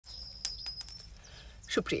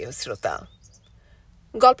সুপ্রিয় শ্রোতা,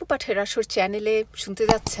 গল্প পাঠের আসর চ্যানেলে শুনতে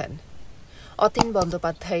যাচ্ছেন অতীন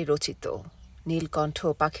বন্দ্যোপাধ্যায় রচিত নীলকণ্ঠ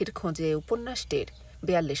পাখির খোঁজে উপন্যাসটির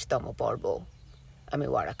 ৪২তম পর্ব। আমি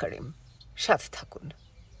ওয়ারা কারিম, সাথে থাকুন।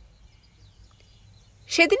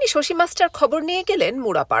 সেদিনই শশী মাস্টার খবর নিয়ে গেলেন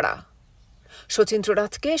মুড়াপাড়া।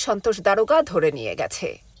 শচীন্দ্রনাথকে সন্তোষ দারোগা ধরে নিয়ে গেছে।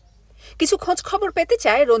 কিছু খোঁজ খবর পেতে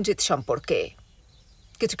চায় রঞ্জিত সম্পর্কে।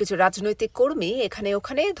 কিছু কিছু রাজনৈতিক কর্মী এখানে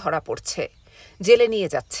ওখানে ধরা পড়ছে, জেলে নিয়ে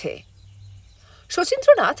যাচ্ছে।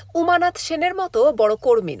 শচীন্দ্রনাথ উমানাথ সেনের মতো বড়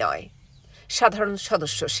কর্মী নয়, সাধারণ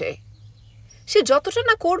সদস্য। সে যতটা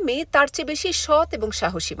না কর্মী, তার চেয়ে বেশি সৎ এবং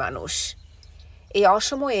সাহসী মানুষ। এই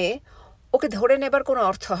অসময়ে ওকে ধরে নেবার কোনো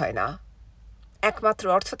অর্থ হয় না। একমাত্র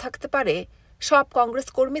অর্থ থাকতে পারে, সব কংগ্রেস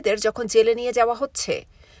কর্মীদের যখন জেলে নিয়ে যাওয়া হচ্ছে,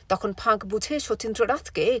 তখন ফাঁক বুঝে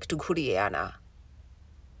শচীন্দ্রনাথকে একটু ঘুরিয়ে আনা।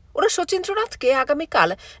 ওরা শচীন্দ্রনাথকে আগামীকাল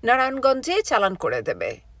নারায়ণগঞ্জে চালান করে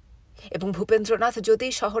দেবে এবং ভূপেন্দ্রনাথ যদি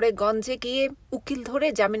শহরে গঞ্জে গিয়ে উকিল ধরে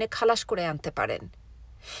জামিনে খালাস করে আনতে পারেন,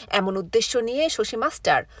 এমন উদ্দেশ্য নিয়ে শশী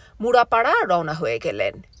মাস্টার মুড়াপাড়া রওনা হয়ে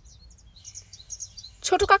গেলেন।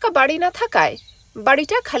 ছোট কাকা বাড়ি না থাকায়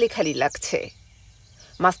বাড়িটা খালি খালি লাগছে।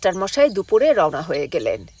 মাস্টার মশাই দুপুরে রওনা হয়ে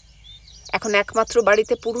গেলেন। এখন একমাত্র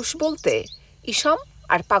বাড়িতে পুরুষ বলতে ইসম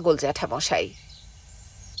আর পাগল জ্যাঠামশাই।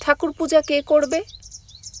 ঠাকুর পূজা কে করবে?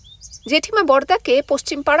 জেঠিমা বর্দাকে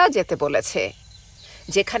পশ্চিম পাড়া যেতে বলেছে,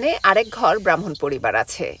 যেখানে আরেক ঘর ব্রাহ্মণ পরিবার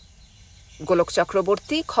আছে। গোলক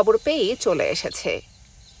চক্রবর্তী খবর পেয়েই চলে এসেছে।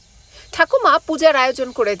 ঠাকুমা পূজার আয়োজন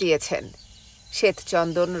করে দিয়েছেন।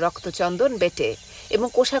 শ্বেতচন্দন রক্তচন্দন বেটে এবং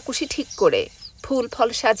কোষাকুষি ঠিক করে ফুল ফল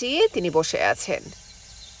সাজিয়ে তিনি বসে আছেন।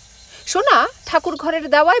 সোনা ঠাকুর ঘরের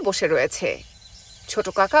দাওয়ায় বসে রয়েছে। ছোট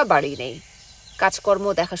কাকা বাড়ি নেই, কাজকর্ম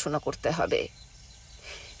দেখাশোনা করতে হবে।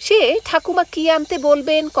 সে ঠাকুমা কি আনতে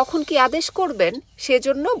বলবেন, কখন কি আদেশ করবেন,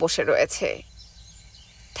 সেজন্য বসে রয়েছে।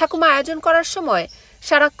 ঠাকুমা আয়োজন করার সময়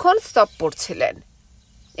সারাক্ষণ স্তব পড়ছিলেন।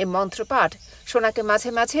 এ মন্ত্রপাঠ সোনাকে মাঝে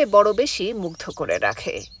মাঝে বড় বেশি মুগ্ধ করে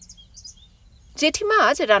রাখে। জেঠিমা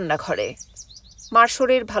আজ রান্নাঘরে। মার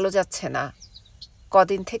শরীর ভালো যাচ্ছে না,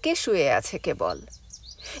 কদিন থেকে শুয়ে আছে কেবল,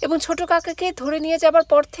 এবং ছোট কাকাকে ধরে নিয়ে যাবার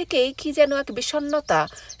পর থেকেই কি যেন এক বিষণ্ণতা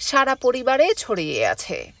সারা পরিবারে ছড়িয়ে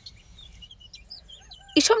আছে।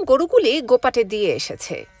 ইসম গরুগুলি গোপাটে দিয়ে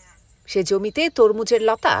এসেছে। সে জমিতে তরমুজের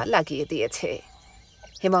লতা লাগিয়ে দিয়েছে।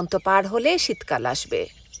 হেমন্ত পার হলে শীতকাল আসবে,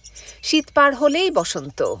 শীত পার হলেই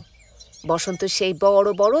বসন্ত। বসন্ত সেই বড়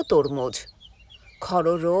বড় তরমুজ, খর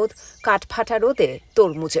রোদ, কাঠফাটা রোদে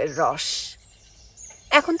তরমুজের রস।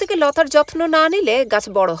 এখন থেকে লতার যত্ন না নিলে গাছ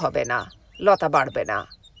বড় হবে না, লতা বাড়বে না।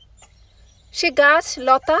 সে গাছ,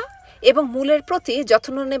 লতা এবং মূলের প্রতি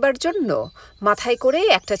যত্ন নেবার জন্য মাথায় করে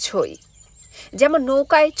একটা ছই, যেমন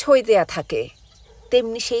নৌকায় ছই দেয়া থাকে,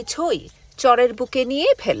 তেমনি সেই ছই চরের বুকে নিয়ে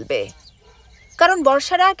ফেলবে। কারণ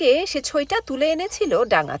বর্ষার আগে সে ছইটা তুলে এনেছিল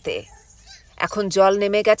ডাঙাতে। এখন জল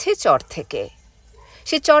নেমে গেছে চর থেকে।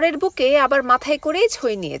 সে চরের বুকে আবার মাথায় করে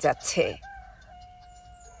ছই নিয়ে যাচ্ছে।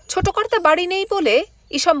 ছোট কর্তা বাড়ি নেই বলে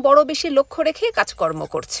ইসম বড় বেশি লক্ষ্য রেখে কাজকর্ম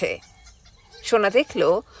করছে। সোনা দেখল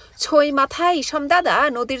ছই মাথায় ইসম দাদা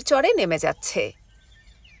নদীর চরে নেমে যাচ্ছে।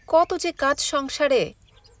 কত যে কাজ সংসারে!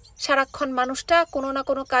 সারাক্ষণ মানুষটা কোনো না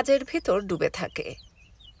কোনো কাজের ভিতর ডুবে থাকে।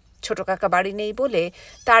 ছোট কাকা বাড়ি নেই বলে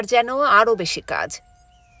তার যেন আরও বেশি কাজ।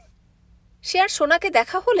 সে আর সোনাকে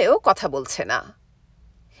দেখা হলেও কথা বলছে না।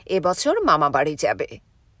 এবছর মামা বাড়ি যাবে।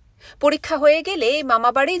 পরীক্ষা হয়ে গেলে মামা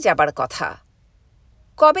বাড়ি যাবার কথা।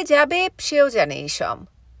 কবে যাবে সেও জানে ইসম।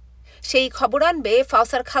 সেই খবর আনবে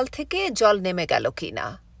ফাউসার খাল থেকে জল নেমে গেল কিনা।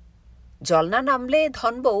 জল না নামলে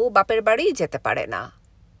ধনবউ বাপের বাড়ি যেতে পারে না।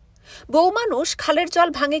 বউ মানুষ খালের জল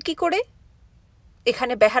ভাঙে কি করে?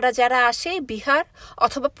 এখানে বেহারা যারা আসে বিহার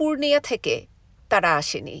অথবা পূর্ণিয়া থেকে, তারা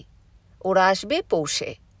আসেনি। ওরা আসবে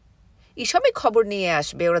পৌষে। ইসমে খবর নিয়ে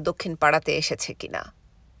আসবে ওরা দক্ষিণ পাড়াতে এসেছে কিনা।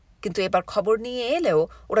 কিন্তু এবার খবর নিয়ে এলেও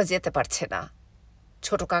ওরা যেতে পারছে না।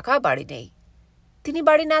 ছোট কাকা বাড়ি নেই। তিনি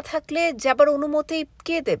বাড়ি না থাকলে যাবার অনুমতি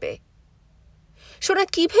কে দেবে? সোনা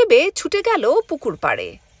কি ভেবে ছুটে গেল পুকুর পাড়ে।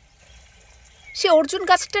 সে অর্জুন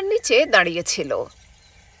গাছটার নিচে দাঁড়িয়েছিল।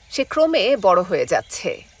 সে ক্রমে বড় হয়ে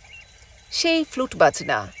যাচ্ছে। সেই ফ্লুট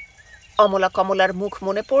বাজনা, অমলা কমলার মুখ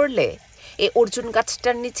মনে পড়লে এ অর্জুন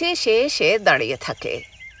গাছটার নিচে সে এসে দাঁড়িয়ে থাকে।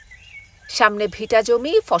 সামনে ভিটা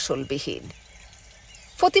জমি, ফসলবিহীন।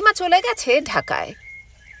 ফতিমা চলে গেছে ঢাকায়।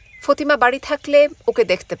 ফতিমা বাড়ি থাকলে ওকে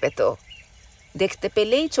দেখতে পেত। দেখতে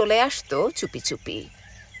পেলেই চলে আসতো চুপি চুপি।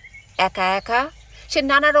 একা একা সে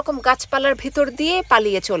নানা রকম গাছপালার ভিতর দিয়ে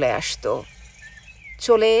পালিয়ে চলে আসতো।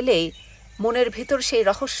 চলে এলেই মনের ভিতর সেই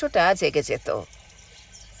রহস্যটা জেগে যেত।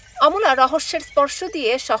 অমলা রহস্যের স্পর্শ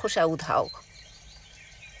দিয়ে সহসা উধাও।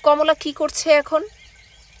 কমলা কি করছে এখন?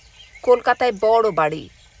 কলকাতায় বড় বাড়ি,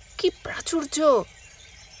 কি প্রাচুর্য!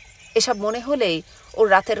 এসব মনে হলেই ওর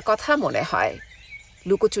রাতের কথা মনে হয়,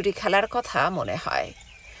 লুকোচুরি খেলার কথা মনে হয়,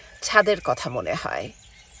 ছাদের কথা মনে হয়।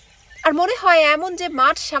 আর মনে হয় এমন যে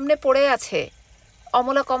মাঠ সামনে পড়ে আছে,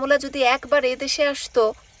 অমলা কমলা যদি একবার এদেশে আসতো,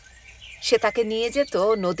 সে তাকে নিয়ে যেত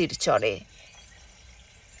নদীর চরে।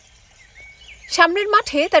 সামনের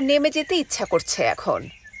মাঠে তার নেমে যেতে ইচ্ছা করছে এখন,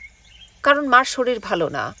 কারণ মার শরীর ভালো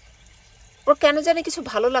না। ওর কেন জানি কিছু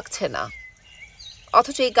ভালো লাগছে না।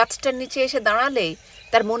 অথচ এই গাছটার নিচে এসে দাঁড়ালেই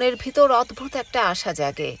তার মনের ভিতর অদ্ভুত একটা আশা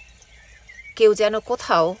জাগে। কেউ যেন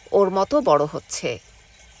কোথাও ওর মতো বড় হচ্ছে,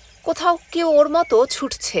 কোথাও কেউ ওর মতো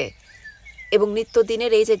ছুটছে, এবং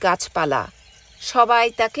নিত্যদিনের এই যে গাছপালা, সবাই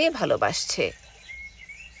তাকে ভালোবাসছে।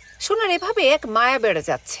 সোনার এভাবে এক মায়া বেড়ে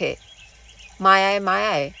যাচ্ছে। মায়ায়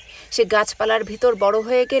মায়ায় সে গাছপালার ভিতর বড়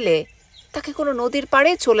হয়ে গেলে তাকে কোনো নদীর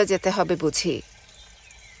পাড়ে চলে যেতে হবে বুঝি।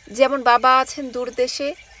 যেমন বাবা আছেন দূর দেশে,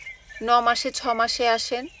 9 মাসে 6 মাসে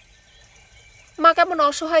আসেন। মা কেমন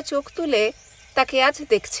অসহায় চোখ তুলে তাকে আজ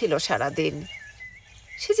দেখছিল সারাদিন।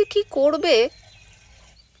 সে যে কি করবে।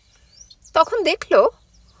 তখন দেখল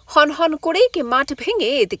হনহন করেই কে মাঠ ভেঙে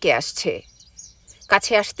এদিকে আসছে।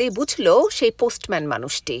 কাছে আসতেই বুঝল সেই পোস্টম্যান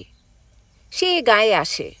মানুষটি। সে গায়ে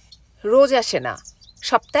আসে, রোজ আসে না,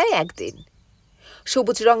 সপ্তাহে একদিন।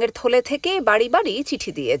 সবুজ রঙের থলে থেকে বাড়ি বাড়ি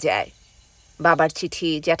চিঠি দিয়ে যায়। বাবার চিঠি,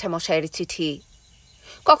 জ্যাঠামশাইয়ের চিঠি,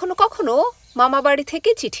 কখনো কখনো মামা বাড়ি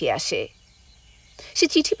থেকে চিঠি আসে। সে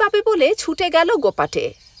চিঠি পাবে বলে ছুটে গেল গোপাটে।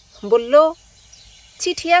 বলল,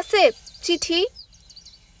 চিঠি আছে? চিঠি?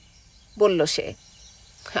 বলল সে,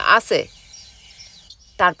 আছে।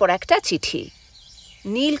 তারপর একটা চিঠি,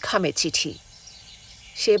 নীল খামে চিঠি।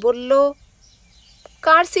 সে বলল,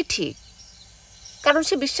 কার চিঠি? কারণ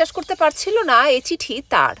সে বিশ্বাস করতে পারছিল না এই চিঠি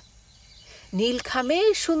তার। নীল খামে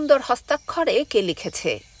সুন্দর হস্তাক্ষরে কে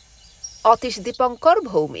লিখেছে, অতীশ দীপঙ্কর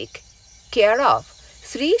ভৌমিক, কেয়ার অফ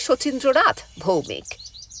শ্রী শচীন্দ্রনাথ ভৌমিক।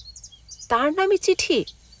 তার নামে চিঠি?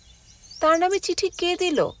 তার নামে চিঠি কে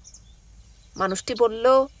দিল? মানুষটি বলল,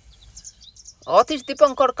 অতীশ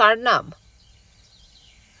দীপঙ্কর কার নাম?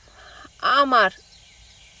 আমার।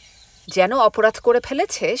 যেন অপরাধ করে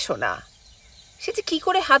ফেলেছে সোনা। সে যে কি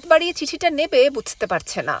করে হাত বাড়িয়ে চিঠিটা নেবে বুঝতে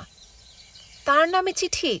পারছে না। তার নামে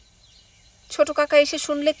চিঠি? ছোট কাকা এসে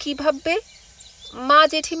শুনলে কি ভাববে? মা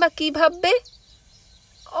জেঠিমা কি ভাববে?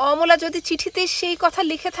 অমলা যদি চিঠিতে সেই কথা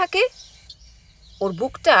লিখে থাকে? ওর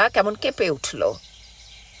বুকটা কেমন কেঁপে উঠল।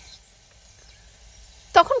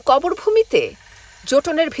 তখন কবরভূমিতে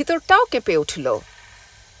জোটনের ভিতরটাও কেঁপে উঠল।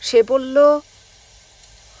 সে বলল,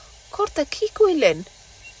 কর্তা কি কইলেন?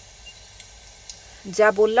 যা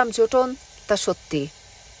বললাম জোটন তা সত্যি।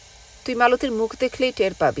 তুই মালতীর মুখ দেখলেই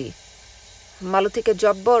টের পাবি। মালতীকে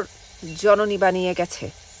জব্বর জননী বানিয়ে গেছে।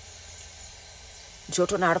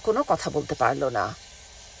 জোটন আর কোনো কথা বলতে পারল না।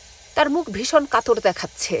 তার মুখ ভীষণ কাতর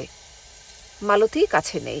দেখাচ্ছে। মালতী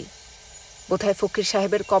কাছে নেই, বোধহয় ফকির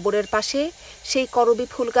সাহেবের কবরের পাশে সেই করবি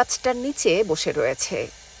ফুল গাছটার নিচে বসে রয়েছে।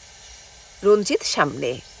 রঞ্জিত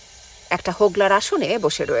সামনে একটা হোগলার আসনে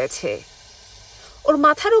বসে রয়েছে। ওর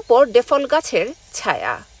মাথার উপর ডেফল গাছের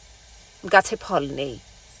ছায়া। গাছে ফল নেই,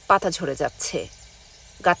 পাতা ঝরে যাচ্ছে।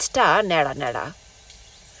 গাছটা ন্যাড়া ন্যাড়া।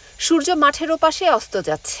 সূর্য মাঠের ওপাশে অস্ত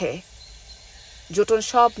যাচ্ছে। জোটন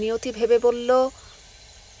সব নিয়তি ভেবে বলল,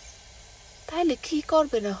 তাইলে কি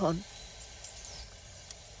করবে না হন?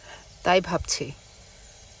 তাই ভাবছি।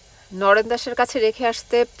 নরেন দাসের কাছে রেখে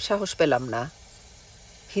আসতে সাহস পেলাম না।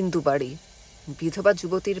 হিন্দু বাড়ি, বিধবা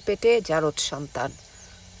যুবতীর পেটে জারদ সন্তান।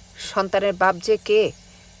 সন্তানের বাপ যে কে,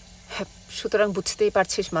 সুতরাং বুঝতেই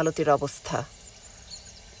পারছিস মালতীর অবস্থা।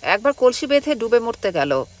 একবার কলসি বেঁধে ডুবে মরতে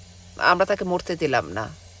গেল, আমরা তাকে মরতে দিলাম না।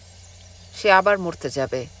 সে আবার মরতে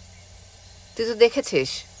যাবে। তুই তো দেখেছিস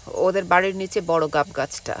ওদের বাড়ির নিচে বড় গাব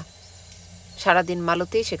গাছটা। সারাদিন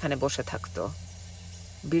মালতী সেখানে বসে থাকত,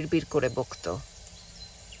 বিড়বিড় করে বকত।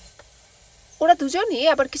 ওরা দুজনই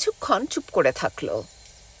আবার কিছুক্ষণ চুপ করে থাকল।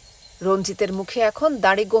 রঞ্জিতের মুখে এখন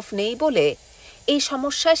দাড়ি গোঁফ নেই বলে এই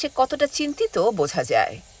সমস্যায় সে কতটা চিন্তিত বোঝা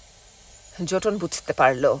যায়। জোটন বুঝতে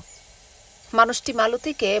পারল মানুষটি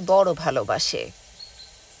মালতীকে বড় ভালোবাসে।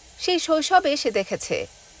 সেই শৈশবে সে দেখেছে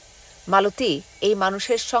মালতী এই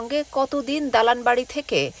মানুষের সঙ্গে কতদিন দালান বাড়ি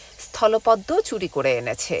থেকে স্থলপদ্ম চুরি করে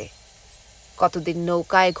এনেছে, কতদিন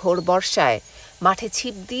নৌকায় ঘোর বর্ষায় মাঠে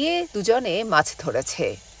ছিপ দিয়ে দুজনে মাছ ধরেছে।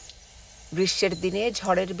 গ্রীষ্মের দিনে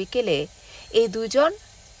ঝড়ের বিকেলে এই দুজন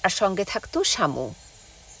আর সঙ্গে থাকত শামু।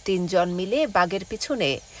 3 জন মিলে বাগের পিছনে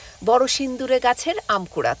বড় সিন্দুরে গাছের আম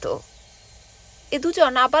কুড়াত। এ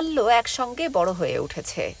দুজন আবাল্য একসঙ্গে বড় হয়ে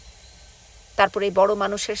উঠেছে। তারপর এই বড়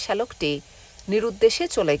মানুষের শ্যালকটি নিরুদ্দেশে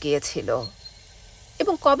চলে গিয়েছিল,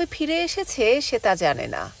 এবং কবে ফিরে এসেছে সে তা জানে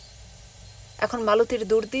না। এখন মালতীর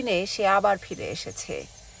দুর্দিনে সে আবার ফিরে এসেছে।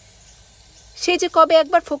 সে যে কবে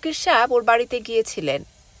একবার ফকির সাহেব ওর বাড়িতে গিয়েছিলেন,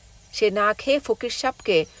 সে না খেয়ে ফকির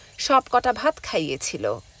সাহেবকে সব কটা ভাত খাইয়েছিল।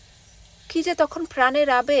 কি যে তখন প্রাণের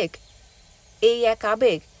আবেগ! এই এক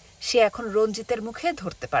আবেগ সে এখন রঞ্জিতের মুখে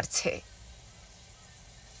ধরতে পারছে।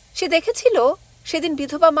 সে দেখেছিল সেদিন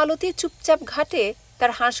বিধবা মালতী চুপচাপ ঘাটে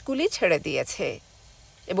তার হাঁসগুলি ছেড়ে দিয়েছে,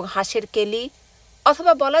 এবং হাঁসের কেলি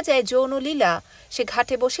অথবা বলা যায় যৌনলীলা সে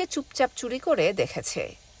ঘাটে বসে চুপচাপ চুরি করে দেখেছে।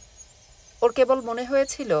 ওর কেবল মনে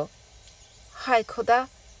হয়েছিল, হায় খোদা,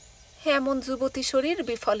 এমন যুবতী শরীর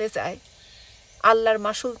বিফলে যায়, আল্লাহর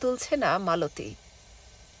মাসুল তুলছে না মালতী।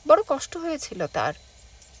 বড় কষ্ট হয়েছিল তার,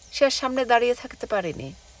 সে আর সামনে দাঁড়িয়ে থাকতে পারেনি।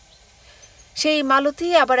 সেই মালতী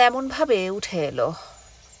আবার এমনভাবে উঠে এলো।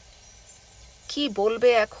 কি বলবে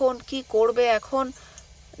এখন, কি করবে এখন,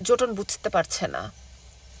 জোটন বুঝতে পারছে না।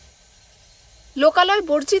 লোকালয়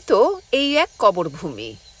বর্জিত এই এক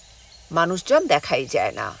কবরভূমি, মানুষজন দেখাই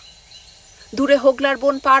যায় না। দূরে হোগলার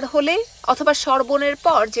বন পার হলে অথবা সরবনের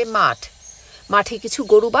পর যে মাঠে কিছু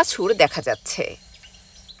গরু বাছুর দেখা যাচ্ছে,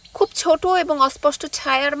 খুব ছোট এবং অস্পষ্ট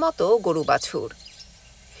ছায়ার মতো গরু বাছুর।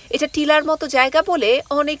 এটা টিলার মতো জায়গা বলে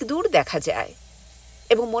অনেক দূর দেখা যায়,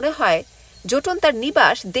 এবং মনে হয় জোটন তার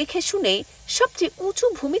নিবাস দেখে শুনেই সবচেয়ে উঁচু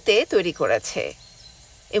ভূমিতে তৈরি করেছে।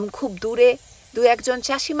 এবং খুব দূরে দু একজন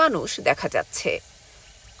চাষি মানুষ দেখা যাচ্ছে।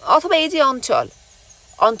 অথবা এই যে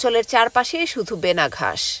অঞ্চলের চারপাশে শুধু বেনা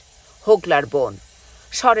ঘাস, হোগলার বন,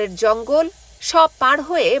 শরের জঙ্গল, সব পার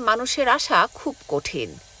হয়ে মানুষের আসা খুব কঠিন,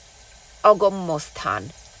 অগম্য স্থান।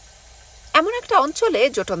 এমন একটা অঞ্চলে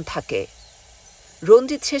জোটন থাকে।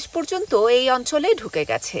 রঞ্জিত শেষ পর্যন্ত এই অঞ্চলে ঢুকে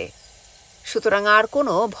গেছে, সুতরাং আর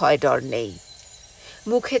কোনো ভয় ডর নেই।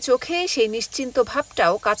 মুখে চোখে সেই নিশ্চিন্ত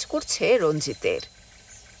ভাবটাও কাজ করছে রঞ্জিতের।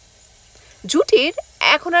 জুটির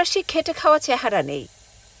এখন আর সে খেটে খাওয়া চেহারা নেই।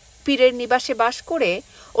 পীরের নিবাসে বাস করে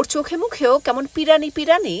ওর চোখে মুখেও কেমন পিরানি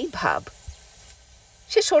পিরানি ভাব।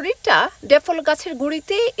 সে শরীরটা ডেফল গাছের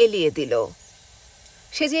গুঁড়িতে এলিয়ে দিল।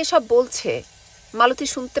 সে যে এসব বলছে, মালতী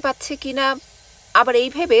শুনতে পাচ্ছে কিনা আবার এই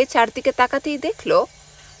ভেবে চারদিকে তাকাতেই দেখল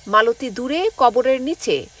মালতী দূরে কবরের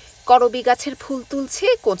নিচে করবি গাছের ফুল তুলছে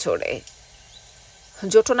কোঁচড়ে।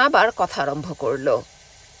 জোটন আবার কথা আরম্ভ করল।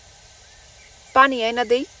 পানি আয়না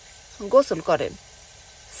দেই, গোসল করেন,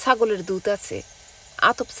 ছাগলের দুধ আছে,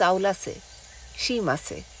 আতপ চাউল আছে, শিম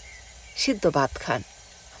আছে, সিদ্ধ ভাত খান,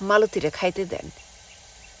 মালতীরে খাইতে দেন।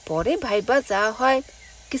 পরে ভাইবা যা হয়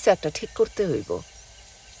কিছু একটা ঠিক করতে হইব।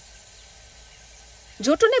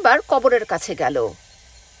 জোটন এবার কবরের কাছে গেল।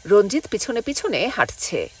 রঞ্জিত পিছনে পিছনে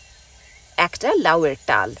হাঁটছে। একটা লাউয়ের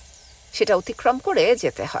টাল, সেটা অতিক্রম করে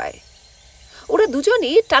যেতে হয়। ওরা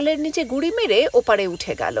দুজনই টালের নিচে গুড়ি মেরে ওপারে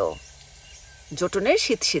উঠে গেল। জোটনের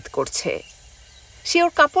শীত শীত করছে। সে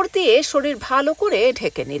ওর কাপড় দিয়ে শরীর ভালো করে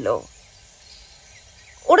ঢেকে নিল।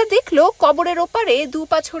 ওরা দেখল কবরের ওপারে দু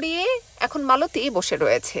পা ছড়িয়ে এখন মালতী বসে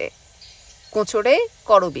রয়েছে। কোঁচড়ে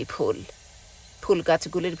করবি ফুল, ফুল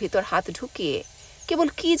গাছগুলির ভিতর হাত ঢুকিয়ে কেবল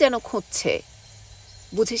কি যেন খুঁজছে।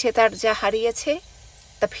 বুঝি সে তার যা হারিয়েছে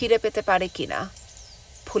তা ফিরে পেতে পারে কিনা,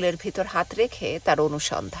 ফুলের ভিতর হাত রেখে তার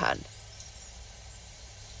অনুসন্ধান।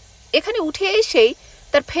 এখানে উঠে এসেই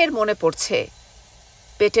তার ফের মনে পড়ছে,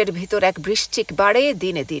 পেটের ভিতর এক বৃশ্চিক বাড়ে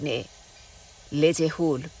দিনে দিনে, লেজে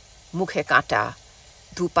হুল, মুখে কাঁটা,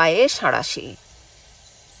 দুপায়ে সাঁড়াশি।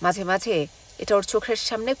 মাঝে মাঝে এটা ওর চোখের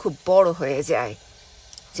সামনে খুব বড় হয়ে যায়,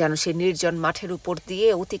 যেন সে নির্জন মাঠের উপর দিয়ে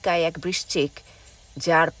অতিকায় এক বৃশ্চিক,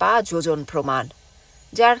 যার পা যোজন প্রমাণ,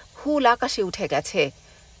 যার হুল আকাশে উঠে গেছে,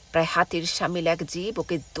 প্রায় হাতির সামিল এক জীব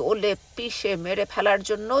ওকে দোলে পিষে মেরে ফেলার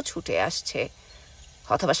জন্য ছুটে আসছে,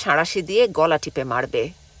 অথবা সাঁড়াশি দিয়ে গলা টিপে মারবে।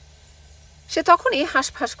 সে তখনই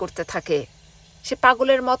হাঁসফাঁস করতে থাকে। সে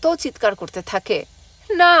পাগলের মতো চিৎকার করতে থাকে,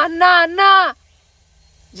 না না না,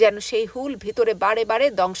 যেন সেই হুল ভিতরে বারে বারে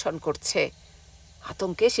দংশন করছে।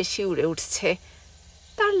 আতঙ্কে সে শিউরে উঠছে।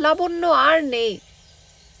 তার লাবণ্য আর নেই,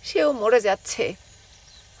 সেও মরে যাচ্ছে।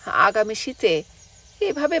 আগামী শীতে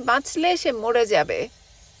এভাবে বাঁচলে সে মরে যাবে।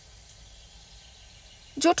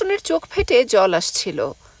 জোটনের চোখ ফেটে জল আসছিল।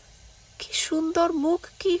 কি সুন্দর মুখ,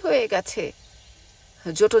 কি হয়ে গেছে!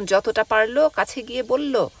 জোটন যতটা পারল কাছে গিয়ে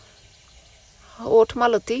বলল, ওঠ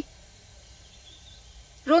মালতী।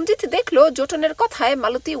 রঞ্জিত দেখল জোটনের কথায়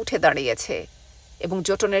মালতী উঠে দাঁড়িয়েছে এবং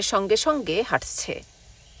জোটনের সঙ্গে সঙ্গে হাঁটছে।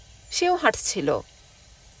 সেও হাঁটছিল,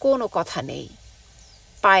 কোনো কথা নেই,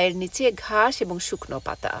 পায়ের নিচে ঘাস এবং শুকনো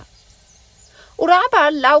পাতা। ওরা আবার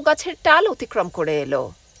লাউ গাছের টাল অতিক্রম করে এলো।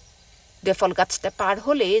 ডেফল গাছটা পার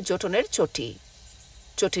হলে জোটনের চটি।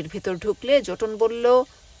 চটির ভিতর ঢুকলে জোটন বলল,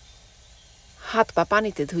 হাত পা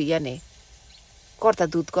পানিতে ধুইয়া নে, কর্তা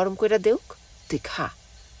দুধ গরম কইরা দেউক, তুই খা,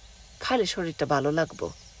 খাইলে শরীরটা ভালো লাগবো।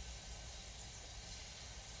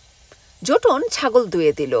 জোটন ছাগল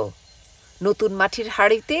ধুয়ে দিল। নতুন মাটির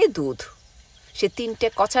হাঁড়িতে দুধ, সে 3টে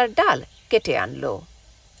কচার ডাল কেটে আনল।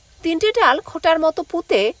 3টে ডাল খোঁটার মতো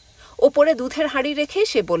পুঁতে ওপরে দুধের হাঁড়ি রেখে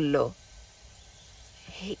সে বলল,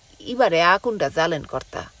 এবারে আগুনটা জ্বালেন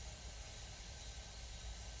কর্তা।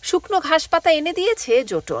 শুকনো ঘাস পাতা এনে দিয়েছে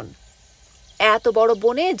জোটন। এত বড়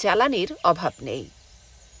বনে জ্বালানির অভাব নেই।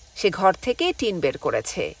 সে ঘর থেকে টিন বের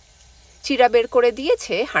করেছে, চিরা বের করে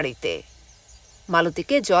দিয়েছে হাঁড়িতে।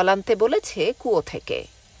 মালতীকে জল আনতে বলেছে কুয়ো থেকে।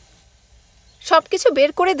 সবকিছু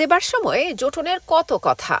বের করে দেবার সময় জোটনের কত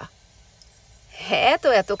কথা। হ্যাঁ, তো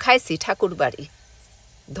এত খাইছি ঠাকুর বাড়ি,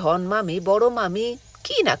 ধন মামি বড় মামি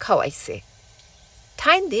কি না খাওয়াইছে,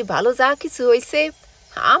 ঠাইন দি ভালো যা কিছু হইছে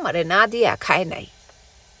আমারে না দিয়া খায় নাই।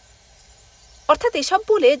 অর্থাৎ এসব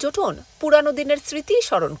বলে জোটন পুরানো দিনের স্মৃতি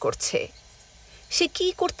স্মরণ করছে। সে কি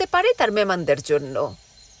করতে পারে তার মেহমানদের জন্য।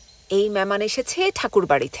 এই মেহমান এসেছে ঠাকুর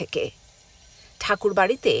বাড়ি থেকে। ঠাকুর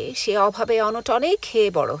বাড়িতে সে অভাবে অনটনে খেয়ে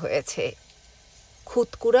বড় হয়েছে।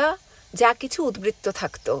 খুতকুড়া যা কিছু উদ্বৃত্ত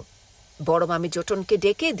থাকত বড় মামি জোটনকে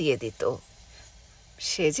ডেকে দিয়ে দিত।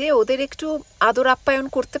 সে যে ওদের একটু আদর আপ্যায়ন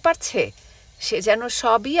করতে পারছে, সে যেন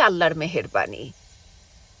সবই আল্লাহর মেহেরবানি।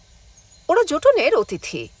 ওরা জোটনের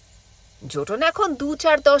অতিথি। জোটন এখন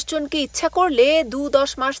 2-4-10 জনকে ইচ্ছা করলে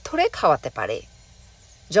 2-10 মাস ধরে খাওয়াতে পারে।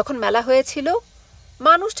 যখন মেলা হয়েছিল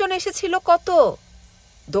মানুষজন এসেছিল কত।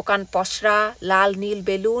 দোকান পসরা, লাল নীল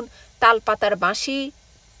বেলুন, তালপাতার বাঁশি,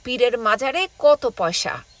 পীরের মাজারে কত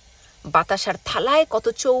পয়সা, বাতাসার থালায় কত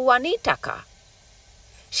চৌয়ানি টাকা।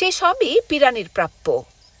 সে সবই পিরানির প্রাপ্য।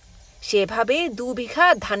 সেভাবে 2 বিঘা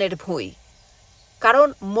ধানের ভুঁই, কারণ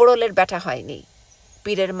মোড়লের বেটা হয়নি,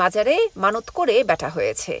 পীরের মাজারে মানত করে বেটা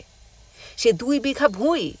হয়েছে। সে 2 বিঘা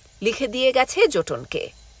ভুঁই লিখে দিয়ে গেছে জোটনকে।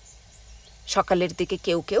 সকালের দিকে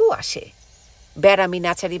কেউ কেউ আসে। ব্যারামি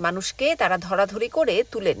নাচারি মানুষকে তারা ধরাধরি করে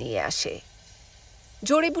তুলে নিয়ে আসে।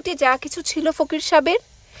 জড়িবুটি যা কিছু ছিল ফকির সাহেবের,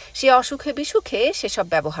 সে অসুখে বিসুখে সেসব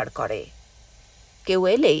ব্যবহার করে। কেউ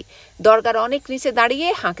এলেই দরগার অনেক নিচে দাঁড়িয়ে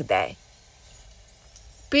হাঁক দেয়,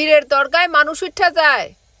 পীরের দরগায় মানুষ উঠা যায়।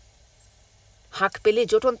 হাঁক পেলে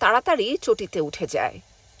জোটন তাড়াতাড়ি চটিতে উঠে যায়,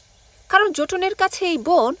 কারণ জোটনের কাছে এই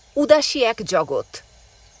বন উদাসী এক জগৎ।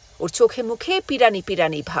 ওর চোখে মুখে পিরানি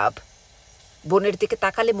পিরানি ভাব। বনের দিকে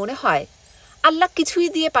তাকালে মনে হয় আল্লাহ কিছুই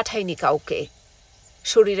দিয়ে পাঠায়নি কাউকে।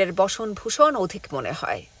 শরীরের বসন ভূষণ অধিক মনে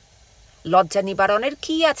হয়। লজ্জা নিবারণের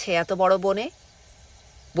কি আছে এত বড় বনে?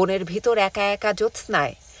 বনের ভিতর একা একা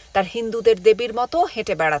জ্যোৎস্নায় তার হিন্দুদের দেবীর মতো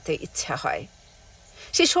হেঁটে বেড়াতে ইচ্ছা হয়।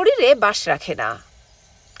 সে শরীরে বাস রাখে না,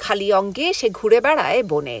 খালি অঙ্গে সে ঘুরে বেড়ায়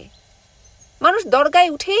বনে। মানুষ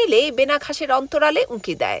দরগায় উঠে এলে বেনা ঘাসের অন্তরালে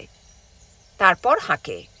উঁকি দেয়, তারপর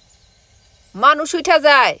হাঁকে, মানুষ উঠা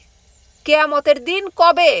যায়, কেয়ামতের দিন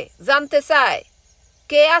কবে জানতে চায়,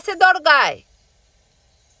 কে আছে দরগায়।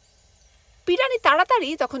 পিরানি তাড়াতাড়ি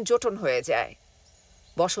তখন জোটন হয়ে যায়।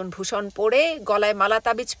 বসন ভূষণ পরে, গলায় মালা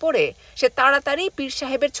তাবিজ পরে সে তাড়াতাড়ি পীর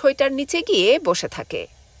সাহেবের ছইটার নিচে গিয়ে বসে থাকে।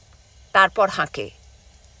 তারপর হাঁকে,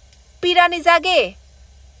 পিরানি জাগে।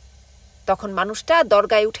 তখন মানুষটা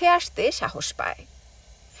দরগায় উঠে আসতে সাহস পায়।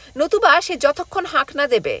 নতুবা সে যতক্ষণ হাঁক না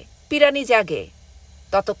দেবে পিরানি জাগে,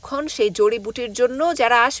 ততক্ষণ সেই জড়িবুটির জন্য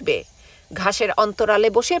যারা আসবে ঘাসের অন্তরালে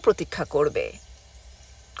বসে প্রতীক্ষা করবে।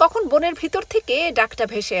 কখন বনের ভিতর থেকে ডাকটা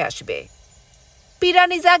ভেসে আসবে,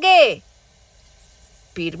 পিরানি জাগে।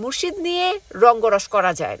 পীর মুর্শিদ নিয়ে রঙ্গরস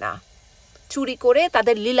করা যায় না, চুরি করে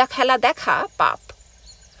তাদের লীলা খেলা দেখা পাপ।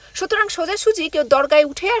 সুতরাং সোজাসুজি কেউ দরগায়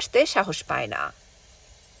উঠে আসতে সাহস পায় না।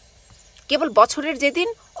 কেবল বছরের যেদিন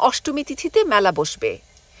অষ্টমী তিথিতে মেলা বসবে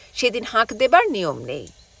সেদিন হাঁক দেবার নিয়ম নেই,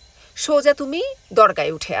 সোজা তুমি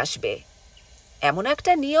দরগায় উঠে আসবে। এমন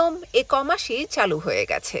একটা নিয়ম এ কমাসই চালু হয়ে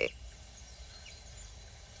গেছে।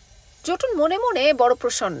 জোটন মনে মনে বড়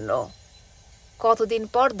প্রসন্ন। কতদিন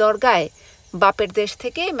পর দরগায় বাপের দেশ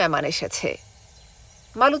থেকে মেহমান এসেছে।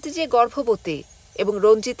 মালতী যে গর্ভবতী এবং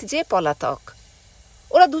রঞ্জিত যে পলাতক।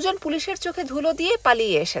 ওরা দুজন পুলিশের চোখে ধুলো দিয়ে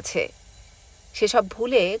পালিয়ে এসেছে। সেসব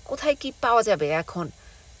ভুলে কোথায় কি পাওয়া যাবে এখন?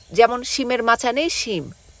 যেমন শিমের মাচানে শিম,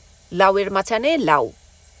 লাউয়ের মাচানে লাউ।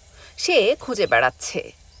 সে খুঁজে বেড়াচ্ছে।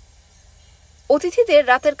 অতিথিদের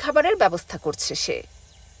রাতের খাবারের ব্যবস্থা করছে সে।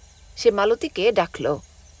 সে মালতীকে ডাকল,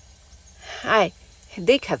 আয়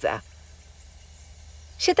দেখা যা।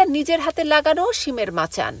 সে তার নিজের হাতে লাগানো শিমের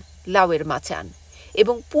মাচান, লাউয়ের মাচান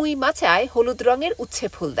এবং পুঁই মাচায় হলুদ রঙের উচ্ছে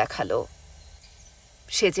ফুল দেখালো।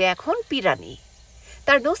 সে যে এখন পিরানি,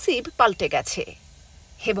 তার নসিব পাল্টে গেছে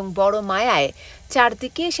এবং বড় মায়ায়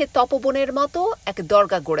চারদিকে সে তপবনের মতো এক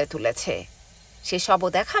দরগা গড়ে তুলেছে। সে সবও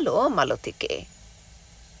দেখালো মালতীকে।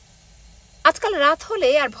 আজকাল রাত হলে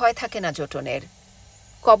আর ভয় থাকে না জোটনের।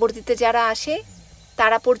 কবর দিতে যারা আসে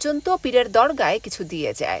তারা পর্যন্ত পীরের দরগায় কিছু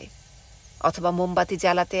দিয়ে যায়, অথবা মোমবাতি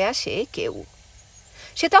জ্বালাতে আসে কেউ।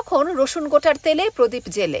 সে তখন রসুন গোটার তেলে প্রদীপ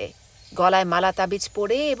জেলে গলায় মালা তাবিজ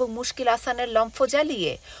পরে এবং মুশকিল আসানের লম্ফ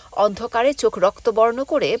জ্বালিয়ে অন্ধকারে চোখ রক্তবর্ণ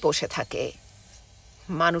করে বসে থাকে।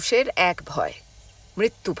 মানুষের এক ভয়,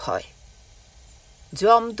 মৃত্যু ভয়।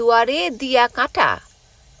 জম দুয়ারে দিয়া কাঁটা,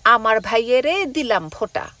 আমার ভাইয়েরে দিলাম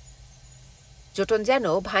ফোঁটা। জোটন যেন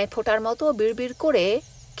ভাই ফোঁটার মতো বিড়বিড় করে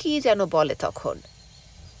কি যেন বলে তখন।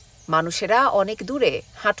 মানুষেরা অনেক দূরে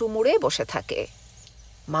হাঁটু মুড়ে বসে থাকে।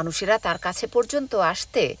 মানুষেরা তার কাছে পর্যন্ত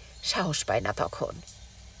আসতে সাহস পায় না তখন।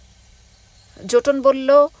 জোটন বলল,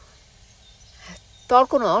 তোর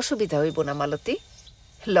কোনো অসুবিধা হইব না মালতী,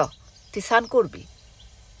 ল তুই স্নান করবি।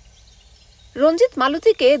 রঞ্জিত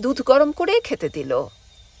মালতীকে দুধ গরম করে খেতে দিল।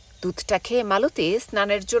 দুধটা খেয়ে মালতী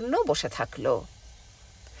স্নানের জন্য বসে থাকল।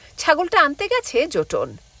 ছাগলটা আনতে গেছে জোটন।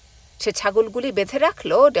 সে ছাগলগুলি বেঁধে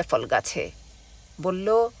রাখল ডেফল গাছে। বলল,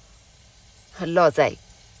 ল যাই,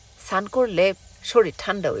 স্নান করলে শরীর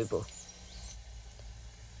ঠান্ডা হইব।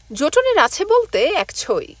 জোটনের আছে বলতে এক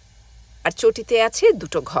ছই, আর চটিতে আছে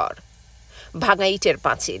দুটো ঘর, ভাঙা ইটের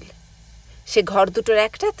পাঁচিল। সে ঘর দুটোর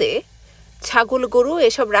একটাতে ছাগল গরু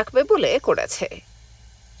এসব রাখবে বলে করেছে।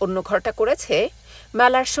 অন্য ঘরটা করেছে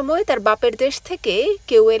মেলার সময় তার বাপের দেশ থেকে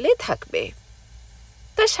কেউ এলে থাকবে।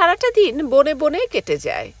 তার সারাটা দিন বনে বনে কেটে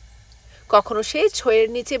যায়। কখনো সে ছয়ের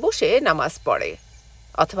নিচে বসে নামাজ পড়ে,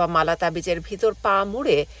 অথবা মালা তাবিজের ভিতর পা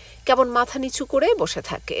মুড়ে কেমন মাথা নিচু করে বসে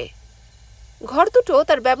থাকে। ঘর দুটো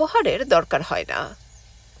তার ব্যবহারের দরকার হয় না।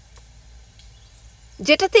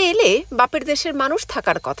 যেটাতে এলে বাপের দেশের মানুষ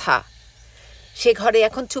থাকার কথা, সে ঘরে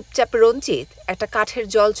এখন চুপচাপ রঞ্জিত একটা কাঠের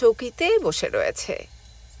জল চৌকিতে বসে রয়েছে।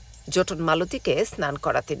 জোটন মালতীকে স্নান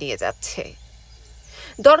করাতে নিয়ে যাচ্ছে।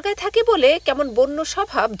 দরগায় থাকে বলে কেমন বন্য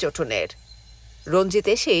স্বভাব জোটনের। রঞ্জিত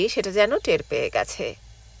এসেই সেটা যেন টের পেয়ে গেছে।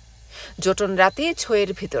 জোটন রাতে ছয়ের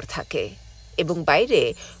ভিতর থাকে এবং বাইরে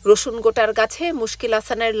রসুন গোটার গাছে মুশকিল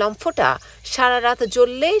আসানের লম্ফটা সারা রাত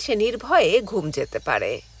জ্বললে সে নির্ভয়ে ঘুম যেতে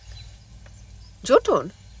পারে। জোটন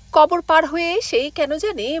কবর পার হয়ে সেই কেন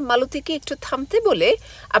জানি মালতীকে একটু থামতে বলে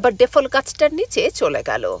আবার ডেফল গাছটার নিচে চলে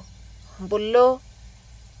গেল। বলল,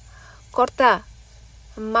 কর্তা,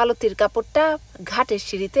 মালতীর কাপড়টা ঘাটের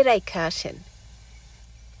সিঁড়িতে রাইখা আসেন।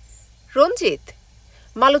 রঞ্জিত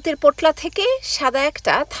মালতীর পোটলা থেকে সাদা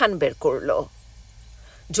একটা থান বের করল।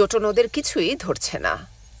 জোটন ওদের কিছুই ধরছে না।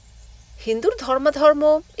 হিন্দুর ধর্মাধর্ম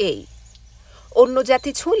এই, অন্য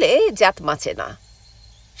জাতি ছুঁলে জাত মাচে না।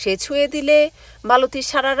 সে ছুঁয়ে দিলে মালতী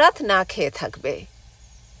সারা রাত না খেয়ে থাকবে।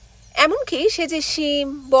 এমনকি সে যে শিম,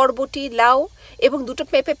 বরবটি, লাউ এবং দুটো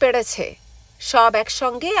পেঁপে পেড়েছে, সব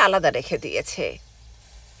একসঙ্গে আলাদা রেখে দিয়েছে।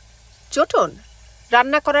 জোটন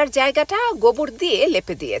রান্না করার জায়গাটা গোবর দিয়ে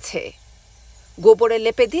লেপে দিয়েছে। গোবরে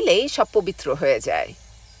লেপে দিলেই সব পবিত্র হয়ে যায়।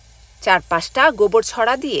 4-5টা গোবর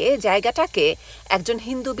ছড়া দিয়ে জায়গাটাকে একজন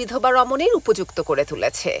হিন্দু বিধবা রমণীর উপযুক্ত করে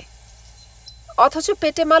তুলেছে। অথচ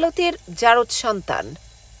পেটে মালতীর জারদ সন্তান।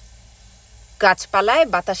 গাছপালায়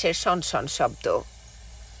বাতাসের সনসন শব্দ।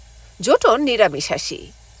 জোটন নিরামিষাশী।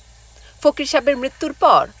 ফকির সাহেবের মৃত্যুর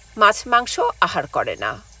পর মাছ মাংস আহার করে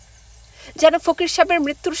না। যেন ফকির সাহেবের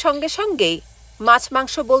মৃত্যুর সঙ্গে সঙ্গেই মাছ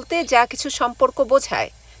মাংস বলতে যা কিছু সম্পর্ক বোঝায়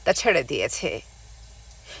তা ছেড়ে দিয়েছে।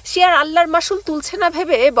 সে আর আল্লাহর মাসুল তুলছে না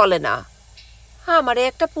ভেবে বলে না, আমারে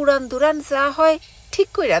একটা পুরান দুরান যা হয় ঠিক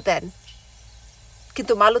কইরা দেন।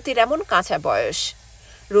 কিন্তু মালতীর এমন কাঁচা বয়স,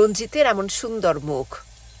 রঞ্জিতের এমন সুন্দর মুখ,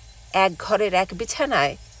 এক ঘরের এক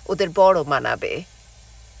বিছানায় ওদের বড় মানাবে।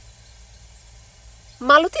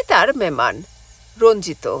 মালতী তার মেমান,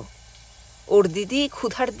 রঞ্জিত। ওর দিদি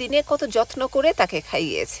ক্ষুধার দিনে কত যত্ন করে তাকে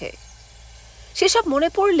খাইয়েছে। সেসব মনে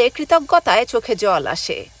পড়লে কৃতজ্ঞতায় চোখে জল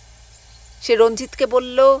আসে। সে রঞ্জিতকে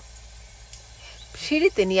বলল,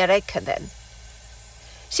 সিঁড়িতে নিয়ে রাইখা দেন।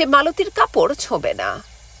 সে মালতীর কাপড় ছোঁবে না।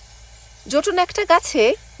 জোটন একটা গাছে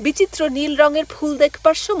বিচিত্র নীল রঙের ফুল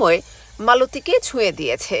দেখবার সময় মালতীকে ছুঁয়ে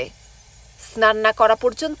দিয়েছে। স্নান না করা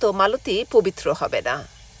পর্যন্ত মালতী পবিত্র হবে না।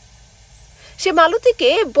 সে মালতীকে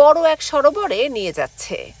বড় এক সরোবরে নিয়ে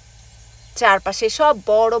যাচ্ছে। চারপাশে সব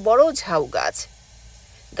বড় বড় ঝাউ গাছ।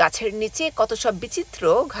 গাছের নিচে কত সব বিচিত্র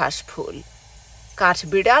ঘাস ফুল। কাঠ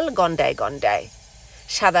বিড়াল গন্ডায় গন্ডায়,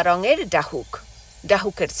 সাদা রঙের ডাহুক,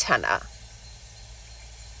 ডাহুকের ছানা।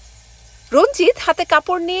 রঞ্জিত হাতে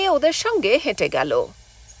কাপড় নিয়ে ওদের সঙ্গে হেঁটে গেল।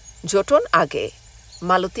 জোটন আগে,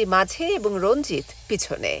 মালতী মাঝে এবং রঞ্জিত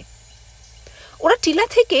পিছনে। ওরা টিলা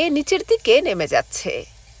থেকে নিচের দিকে নেমে যাচ্ছে।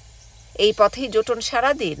 এই পথেই জোটন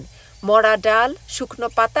সারাদিন মরা ডাল, শুকনো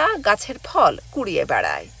পাতা, গাছের ফল কুড়িয়ে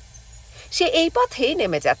বেড়ায়। সে এই পথেই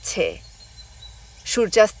নেমে যাচ্ছে।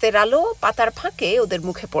 সূর্যাস্তের আলো পাতার ফাঁকে ওদের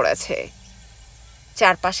মুখে পড়েছে।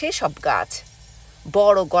 চারপাশে সব গাছ,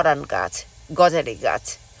 বড় গরান গাছ, গজারি গাছ,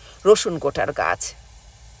 রসুন গোটার গাছ।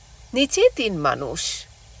 নিচে 3 মানুষ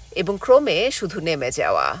এবং ক্রমে শুধু নেমে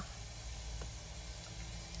যাওয়া।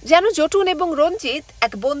 যেন জটুন এবং রঞ্জিত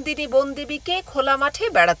এক বন্দিনী বন্দিবীকে খোলা মাঠে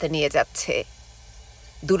বেড়াতে নিয়ে যাচ্ছে।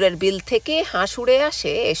 দূরের বিল থেকে হাঁস উড়ে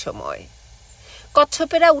আসে এ সময়,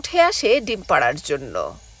 কচ্ছপেরা উঠে আসে ডিম পাড়ার জন্য।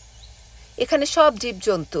 এখানে সব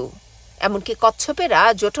জীবজন্তু, এমনকি কচ্ছপেরা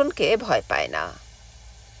জটনকে ভয় পায় না।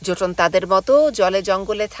 জটন তাদের মতো জলে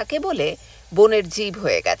জঙ্গলে থাকে বলে বনের জীব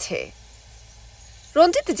হয়ে গেছে।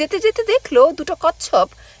 রঞ্জিত যেতে যেতে দেখল দুটো কচ্ছপ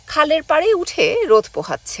খালের পাড়ে উঠে রোদ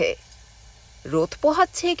পোহাচ্ছে। রোদ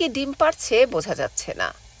পোহাচ্ছে কি ডিম পাড়ছে বোঝা যাচ্ছে না।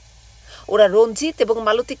 ওরা রঞ্জিত এবং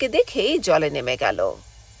মালতীকে দেখেই জলে নেমে গেল।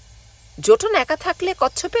 জটন একা থাকলে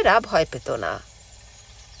কচ্ছপেরা ভয় পেত না।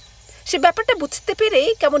 সে ব্যাপারটা বুঝতে পেরেই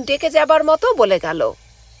কেমন ডেকে যাবার মতো বলে গেল,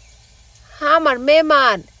 আমার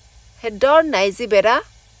মেহমান, হে ডর নাই জিবেরা,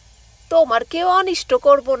 তোমার কেউ অনিষ্ট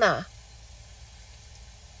করব না।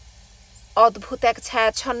 অদ্ভুত এক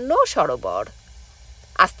ছায়াচ্ছন্ন সরোবর,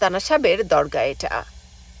 আস্তানা সাহেবের দরগা এটা।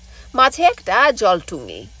 মাঝে একটা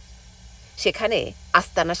জলটুঙি, সেখানে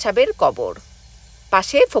আস্তানা সাহেবের কবর,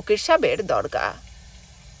 পাশে ফকির সাহেবের দরগা।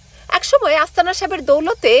 একসময় আস্তানা সাহেবের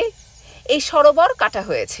দৌলতে এই সরোবর কাটা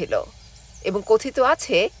হয়েছিল এবং কথিত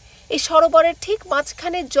আছে এই সরোবরের ঠিক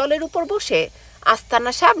মাঝখানে জলের উপর বসে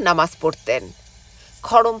আস্তানা সাহেব নামাজ পড়তেন।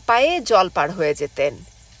 খড়ম পায়ে জল পার হয়ে যেতেন।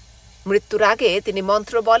 মৃত্যুর আগে তিনি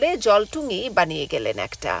মন্ত্র বলে জলটুঙি বানিয়ে গেলেন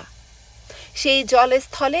একটা। সেই জলের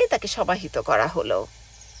স্থলে তাকে সমাহিত করা হলো।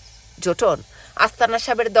 জটন আস্তানা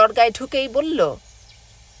সাহেবের দরগায় ঢুকেই বলল,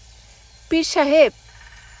 পীর সাহেব,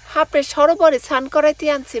 হাপড়ে সরোবরে স্নান করাইতে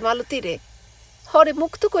আনছি মালতীরে, হরে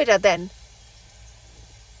মুক্ত কইরা দেন।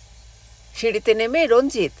 সিঁড়িতে নেমে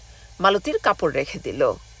রঞ্জিত মালতীর কাপড় রেখে দিল।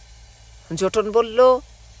 জটন বলল,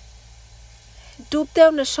 ডুব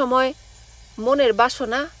দেওয়ানোর সময় মনের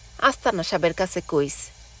বাসনা আস্তানা সাহেবের কাছে কইস।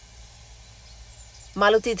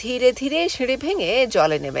 মালতী ধীরে ধীরে সিঁড়ি ভেঙে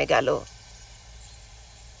জলে নেমে গেল।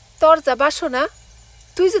 তোর যা বাসনা,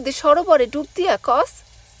 তুই যদি সরোবরে ডুব দিয়া কস,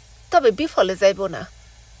 তবে বিফলে যাইব না।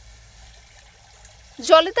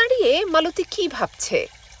 জলে দাঁড়িয়ে মালতী কি ভাবছে?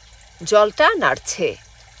 জলটা নাড়ছে,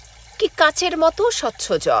 কি কাচের মতো স্বচ্ছ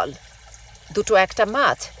জল। দুটো একটা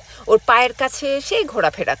মাছ ওর পায়ের কাছে এসে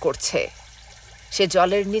ঘোরাফেরা করছে। সে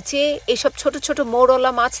জলের নিচে এসব ছোট ছোট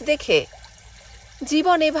মোড়লা মাছ দেখে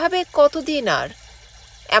জীবন এভাবে কতদিন আর,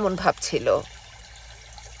 এমন ভাবছিল।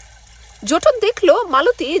 জটন দেখল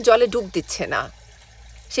মালতী জলে ডুব দিচ্ছে না।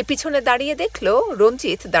 সে পিছনে দাঁড়িয়ে দেখল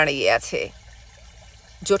রঞ্জিত দাঁড়িয়ে আছে।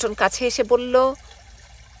 জটন কাছে এসে বলল,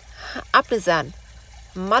 আপনি যান,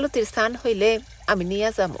 মালতীর স্নান হইলে আমি নিয়ে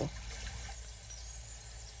যাবো।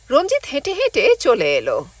 রঞ্জিত হেঁটে হেঁটে চলে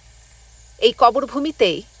এলো। এই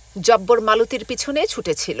কবরভূমিতেই জব্বর মালতীর পিছনে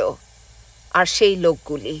ছুটেছিল। আর সেই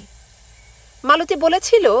লোকগুলি, মালতী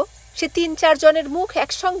বলেছিল সে ৩-৪ জনের মুখ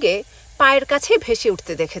একসঙ্গে পায়ের কাছে ভেসে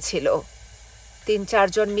উঠতে দেখেছিল। ৩-৪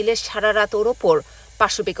 জন মিলে সারা রাত ওর ওপর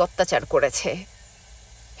পাশবিক অত্যাচার করেছে।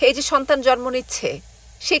 এই যে সন্তান জন্ম নিচ্ছে,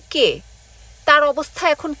 সে কে? তার অবস্থা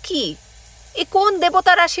এখন কি? এ কোন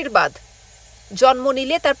দেবতার আশীর্বাদ? জন্ম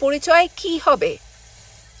নিলে তার পরিচয় কি হবে?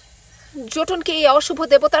 জটনকে এই অশুভ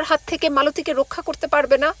দেবতার হাত থেকে মালতীকে রক্ষা করতে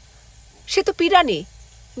পারবে না। সে তো পিরানি,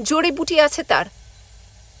 জড়িবুটি আছে তার।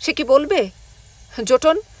 সে কি বলবে,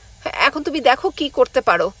 জটন, এখন তুমি দেখো কি করতে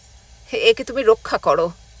পারো, একে তুমি রক্ষা করো।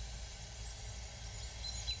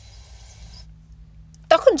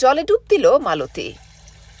 তখন জলে ডুব দিল মালতী,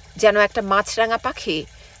 যেন একটা মাছরাঙা পাখি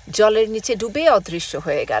জলের নিচে ডুবে অদৃশ্য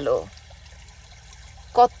হয়ে গেল।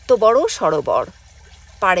 কত বড় সরোবর,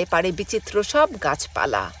 পাড়ে পাড়ে বিচিত্র সব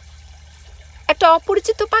গাছপালা। একটা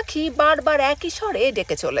অপরিচিত পাখি বারবার একই স্বরে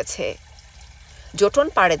ডেকে চলেছে। জটন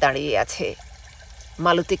পাড়ে দাঁড়িয়ে আছে,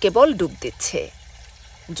 মালতী কেবল ডুব দিচ্ছে।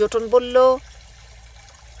 জটন বলল,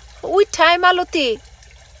 উই ঠায় মালতী,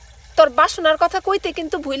 তোর বাসনার কথা কইতে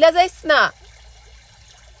কিন্তু ভুইলা যাইস না।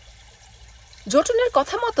 জটনের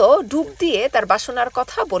কথা মতো ডুব দিয়ে তার বাসনার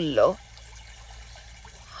কথা বলল,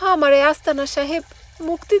 আমারে আস্তানা সাহেব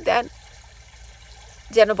মুক্তি দেন।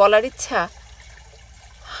 যেন বলার ইচ্ছা,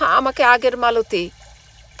 আমাকে আগের মালতী,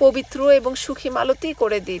 পবিত্র এবং সুখী মালতী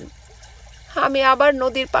করে দিন। আমি আবার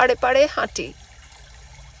নদীর পাড়ে পাড়ে হাঁটি।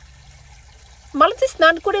 মালতী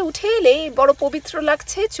স্নান করে উঠে এলেই বড় পবিত্র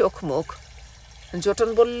লাগছে চোখ মুখ। জটন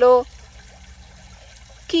বলল,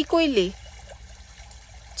 কি কইলি?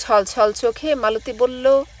 ছল ছল চোখে মালতী বলল,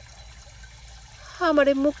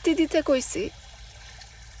 আমারে মুক্তি দিতে কইছি।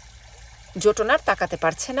 জটন আর তাকাতে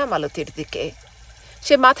পারছে না মালতীর দিকে।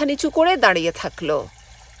 সে মাথা নিচু করে দাঁড়িয়ে থাকলো।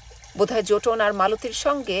 বোধহয় জটন আর মালতীর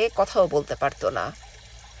সঙ্গে কথাও বলতে পারত না।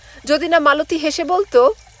 যদি না মালতী হেসে বলতো,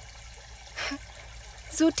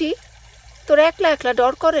 জুটি, তোর একলা একলা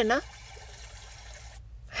ডর করে না?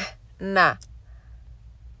 না।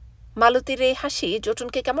 মালতীর এই হাসি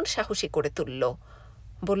জটনকে কেমন সাহসী করে তুলল।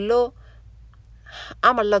 বলল,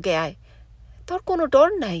 আমার লগে আয়, তোর কোনো ডর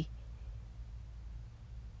নাই।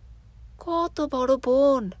 কত বড়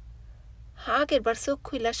বন, আগের বার চোখ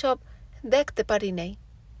খুইলা সব দেখতে পারি নাই।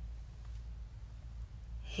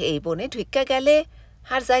 এই বনে ঢুইক্কা গেলে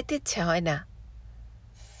আর যাইতে ইচ্ছা হয় না।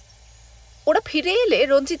 ওরা ফিরে এলে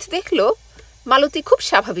রঞ্জিত দেখল মালতী খুব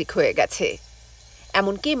স্বাভাবিক হয়ে গেছে।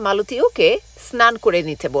 এমনকি মালতী ওকে স্নান করে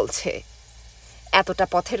নিতে বলছে। এতটা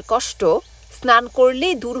পথের কষ্ট স্নান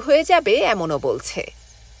করলেই দূর হয়ে যাবে এমনও বলছে।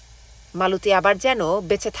 মালতী আবার যেন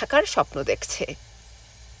বেঁচে থাকার স্বপ্ন দেখছে।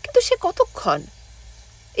 কিন্তু সে কতক্ষণ?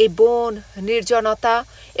 এই বন, নির্জনতা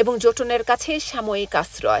এবং জটনের কাছে সাময়িক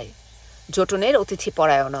আশ্রয়, জটনের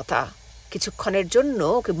অতিথিপরায়ণতা কিছুক্ষণের জন্য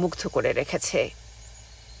ওকে মুগ্ধ করে রেখেছে।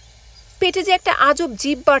 পেটে যে একটা আজব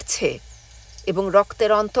জীব বাড়ছে, এবং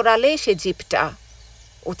রক্তের অন্তরালে সে জীবটা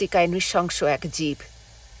অতিকায় নৃশংস এক জীব,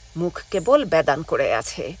 মুখ কেবল বেদান করে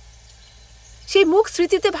আছে। সেই মুখ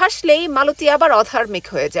স্মৃতিতে ভাসলেই মালতী আবার অধার্মিক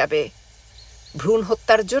হয়ে যাবে। ভ্রূণ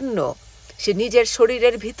হত্যার জন্য সে নিজের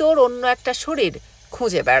শরীরের ভিতর অন্য একটা শরীর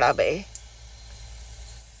খুঁজে বেড়াবে।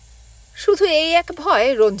 শুধু এই এক ভয়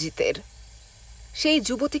রঞ্জিতের, সেই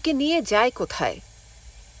যুবতীকে নিয়ে যায় কোথায়?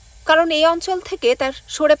 কারণ এই অঞ্চল থেকে তার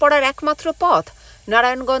সরে পড়ার একমাত্র পথ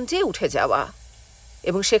নারায়ণগঞ্জে উঠে যাওয়া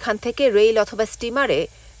এবং সেখান থেকে রেল অথবা স্টিমারে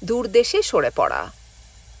দূর দেশে সরে পড়া।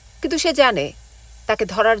 কিন্তু সে জানে তাকে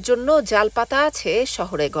ধরার জন্য জাল পাতা আছে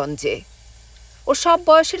শহরে গঞ্জে। ওর সব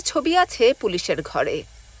বয়সের ছবি আছে পুলিশের ঘরে।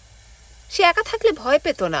 সে একা থাকলে ভয়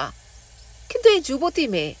পেত না, কিন্তু এই যুবতী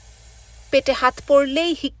মেয়ে, পেটে হাত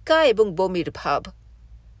পড়লেই হিক্কা এবং বমির ভাব।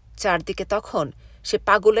 চারদিকে তখন সে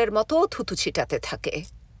পাগলের মতো থুতু ছিটাতে থাকে।